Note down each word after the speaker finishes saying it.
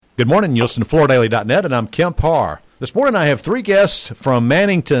Good morning. You listen to FloorDaily.net, and I'm Kemp Harr. This morning I have three guests from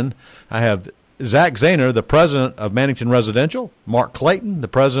Mannington. I have Zach Zahner, the president of Mannington Residential, Mark Clayton, the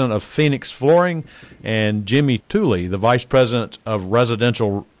president of Phoenix Flooring, and Jimmy Tooley, the vice president of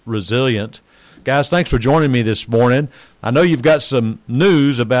Residential Resilient. Guys, thanks for joining me this morning. I know you've got some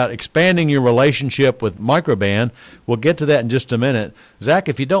news about expanding your relationship with Microban. We'll get to that in just a minute. Zach,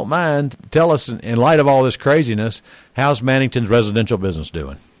 if you don't mind, tell us, in light of all this craziness, how's Mannington's residential business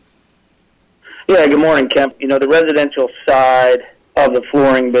doing? Yeah, good morning, Kemp. You know, the residential side of the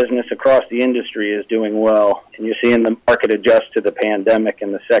flooring business across the industry is doing well, and you're seeing the market adjust to the pandemic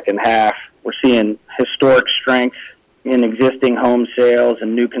in the second half. We're seeing historic strength in existing home sales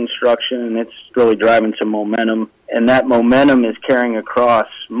and new construction, and it's really driving some momentum. And that momentum is carrying across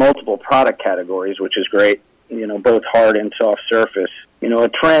multiple product categories, which is great, you know, both hard and soft surface. You know, a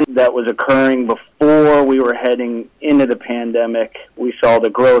trend that was occurring before we were heading into the pandemic, we saw the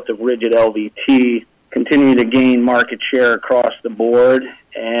growth of rigid LVT continue to gain market share across the board,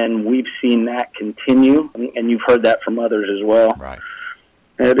 and we've seen that continue, and you've heard that from others as well. Right.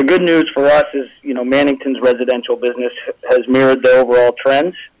 The good news for us is, you know, Mannington's residential business has mirrored the overall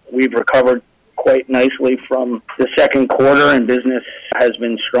trends. We've recovered quite nicely from the second quarter, and business has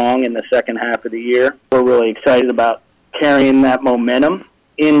been strong in the second half of the year. We're really excited about carrying that momentum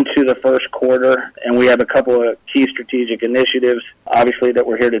into the first quarter, and we have a couple of key strategic initiatives, obviously, that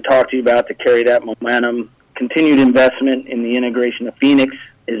we're here to talk to you about to carry that momentum. Continued investment in the integration of Phoenix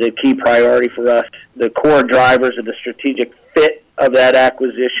is a key priority for us. The core drivers of the strategic fit of that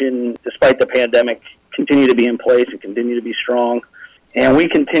acquisition, despite the pandemic, continue to be in place and continue to be strong. And we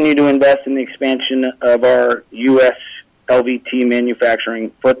continue to invest in the expansion of our U.S. LVT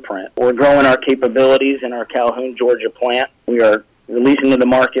manufacturing footprint. We're growing our capabilities in our Calhoun, Georgia plant. We are releasing to the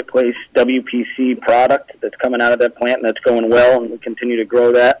marketplace WPC product that's coming out of that plant, and that's going well, and we continue to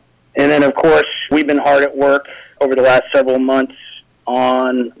grow that. And then, of course, we've been hard at work over the last several months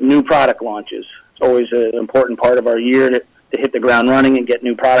on new product launches. It's always an important part of our year to hit the ground running and get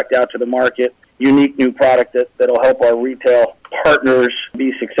new product out to the market, unique new product that'll help our retail partners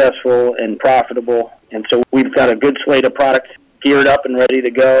be successful and profitable. And so we've got a good slate of products geared up and ready to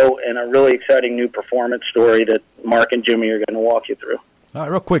go, and a really exciting new performance story that Mark and Jimmy are going to walk you through. All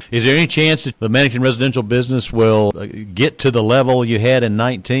right, real quick, is there any chance that the Mannington residential business will get to the level you had in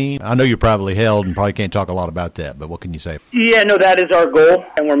 19? I know you're privately held and probably can't talk a lot about that, but what can you say? Yeah, no, that is our goal,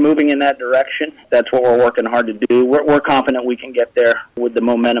 and we're moving in that direction. That's what we're working hard to do. We're confident we can get there with the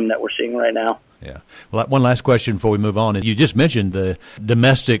momentum that we're seeing right now. Yeah. Well, one last question before we move on. You just mentioned the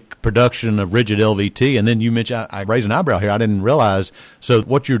domestic production of rigid LVT, and then you mentioned, I raised an eyebrow here, I didn't realize, so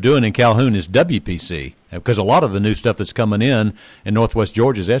what you're doing in Calhoun is WPC, because a lot of the new stuff that's coming in Northwest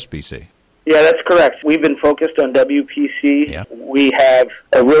Georgia is SPC. Yeah, that's correct. We've been focused on WPC. Yeah. We have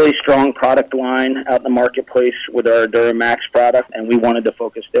a really strong product line out in the marketplace with our Duramax product, and we wanted to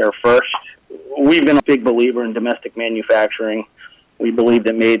focus there first. We've been a big believer in domestic manufacturing. We believe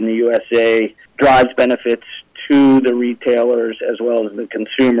that Made in the USA drives benefits to the retailers as well as the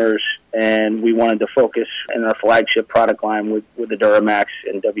consumers, and we wanted to focus in our flagship product line with the Duramax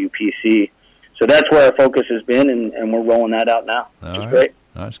and WPC. So that's where our focus has been, and we're rolling that out now, which is great.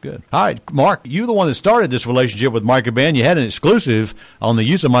 That's good. All right, Mark, you're the one that started this relationship with Microban. You had an exclusive on the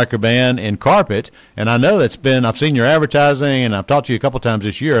use of Microban in carpet, and I know I've seen your advertising, and I've talked to you a couple times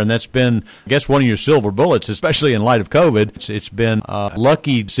this year, and that's been, I guess, one of your silver bullets, especially in light of COVID. It's been a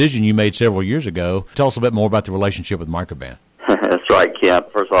lucky decision you made several years ago. Tell us a bit more about the relationship with Microban. That's right,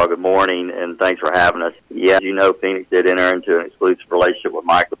 Kemp. First of all, good morning, and thanks for having us. Yeah, as you know, Phoenix did enter into an exclusive relationship with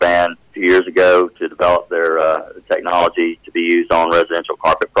Microban a few years ago to develop their technology to be used on residential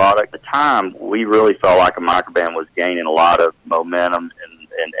carpet products. At the time, we really felt like Microban was gaining a lot of momentum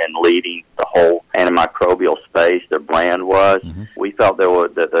and leading the whole antimicrobial space, their brand was. Mm-hmm. We felt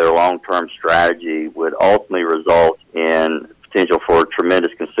that their long-term strategy would ultimately result in potential for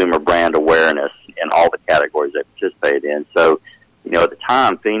tremendous consumer brand awareness in all the categories they participated in. So, you know, at the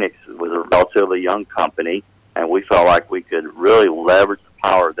time, Phoenix was a relatively young company, and we felt like we could really leverage the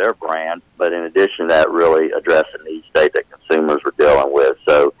power of their brand, but in addition to that, really address the need state that consumers were dealing with.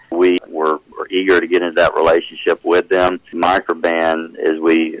 So we were eager to get into that relationship with them. Microban, as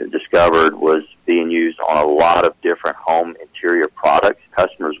we discovered, was being used on a lot of different home interior products.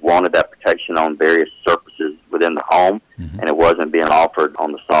 Customers wanted that protection on various surfaces within the home, and it wasn't being offered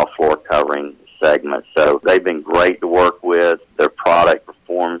on the soft floor covering segment. So they've been great to work with. Their product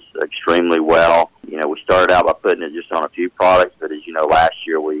performs extremely well. You know, we started out by putting it just on a few products, but as you know, last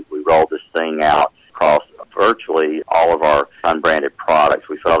year we rolled this thing out across virtually all of our unbranded products.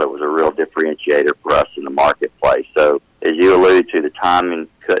 We felt it was a real differentiator for us in the marketplace. So as you alluded to, the timing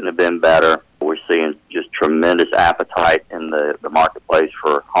couldn't couldn't have been better. We're seeing just tremendous appetite in the marketplace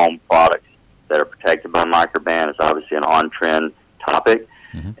for home products that are protected by microban. It's obviously an on-trend topic.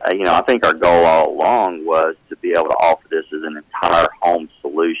 I think our goal all along was to be able to offer this as an entire home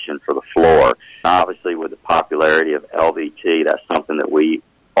solution for the floor. Obviously, with the popularity of LVT, that's something that we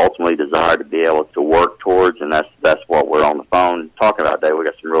ultimately desire to be able to work towards, and that's what we're on the phone talking about today. We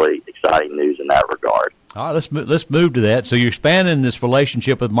got some really exciting news in that regard. All right, let's move to that. So you're expanding this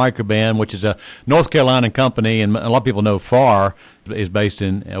relationship with Microban, which is a North Carolina company, and a lot of people know FAR is based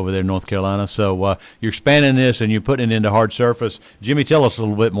over there in North Carolina. So you're expanding this, and you're putting it into hard surface. Jimmy, tell us a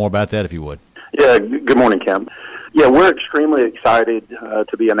little bit more about that, if you would. Yeah, good morning, Kim. Yeah, we're extremely excited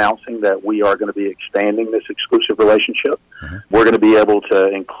to be announcing that we are going to be expanding this exclusive relationship. We're going to be able to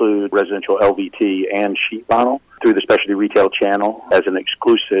include residential LVT and sheet vinyl through the specialty retail channel as an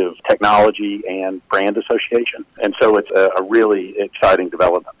exclusive technology and brand association. And so it's a really exciting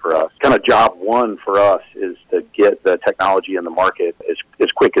development for us. Kind of job one for us is to get the technology in the market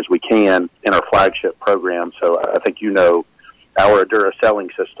as quick as we can in our flagship program. So I think our Adura selling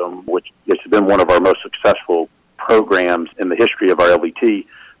system, which has been one of our most successful programs in the history of our LVT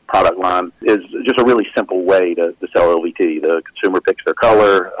product line, is just a really simple way to sell LVT. The consumer picks their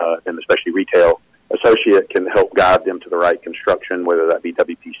color, and the specialty retail associate can help guide them to the right construction, whether that be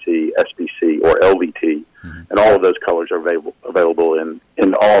WPC, SPC, or LVT. And all of those colors are available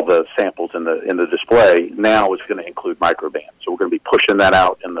in all the samples in the display. Now it's going to include microban. So we're going to be pushing that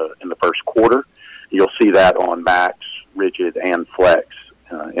out in the first quarter. You'll see that on Max, Rigid, and Flex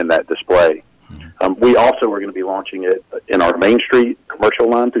in that display. We also are going to be launching it in our Main Street commercial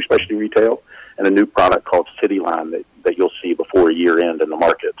line through specialty retail, and a new product called City Line that you'll see before year end in the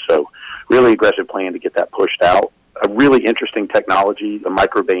market. So really aggressive plan to get that pushed out. A really interesting technology, the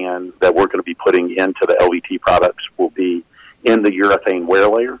microban that we're going to be putting into the LVT products will be in the urethane wear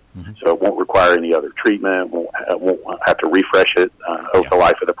layer. So it won't require any other treatment, won't have to refresh it over the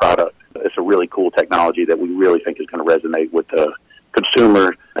life of the product. It's a really cool technology that we really think is going to resonate with the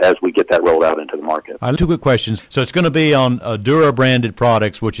consumer as we get that rolled out into the market. Two quick questions. So it's going to be on Adura branded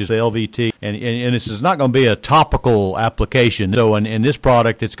products, which is the LVT, and this is not going to be a topical application. So in this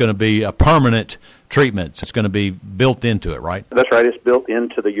product, it's going to be a permanent treatment. It's going to be built into it, right? That's right. It's built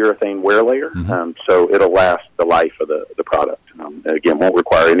into the urethane wear layer, so it'll last the life of the product. Again, won't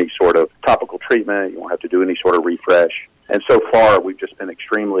require any sort of topical treatment. You won't have to do any sort of refresh. And so far, we've just been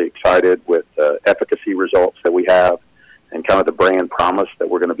extremely excited with the efficacy results that we have. And kind of the brand promise that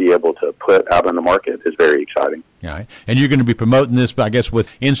we're going to be able to put out in the market is very exciting. Yeah, and you're going to be promoting this, I guess, with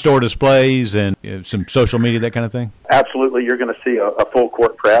in-store displays and some social media, that kind of thing? Absolutely. You're going to see a full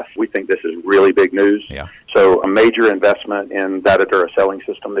court press. We think this is really big news. Yeah. So a major investment in that Adura selling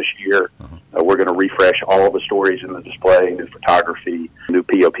system this year. We're going to refresh all of the stories in the display, new photography, new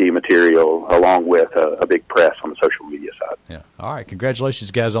POP material, along with a big press on the social media side. Yeah. All right.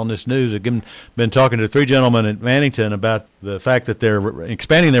 Congratulations, guys, on this news. I've been talking to three gentlemen at Mannington about the fact that they're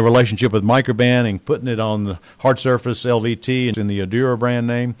expanding their relationship with Microban and putting it on the hard surface LVT in the Adura brand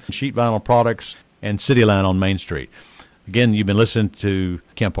name, sheet vinyl products, and City Line on Main Street. Again, you've been listening to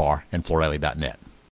Kim Parr and Florelli.net.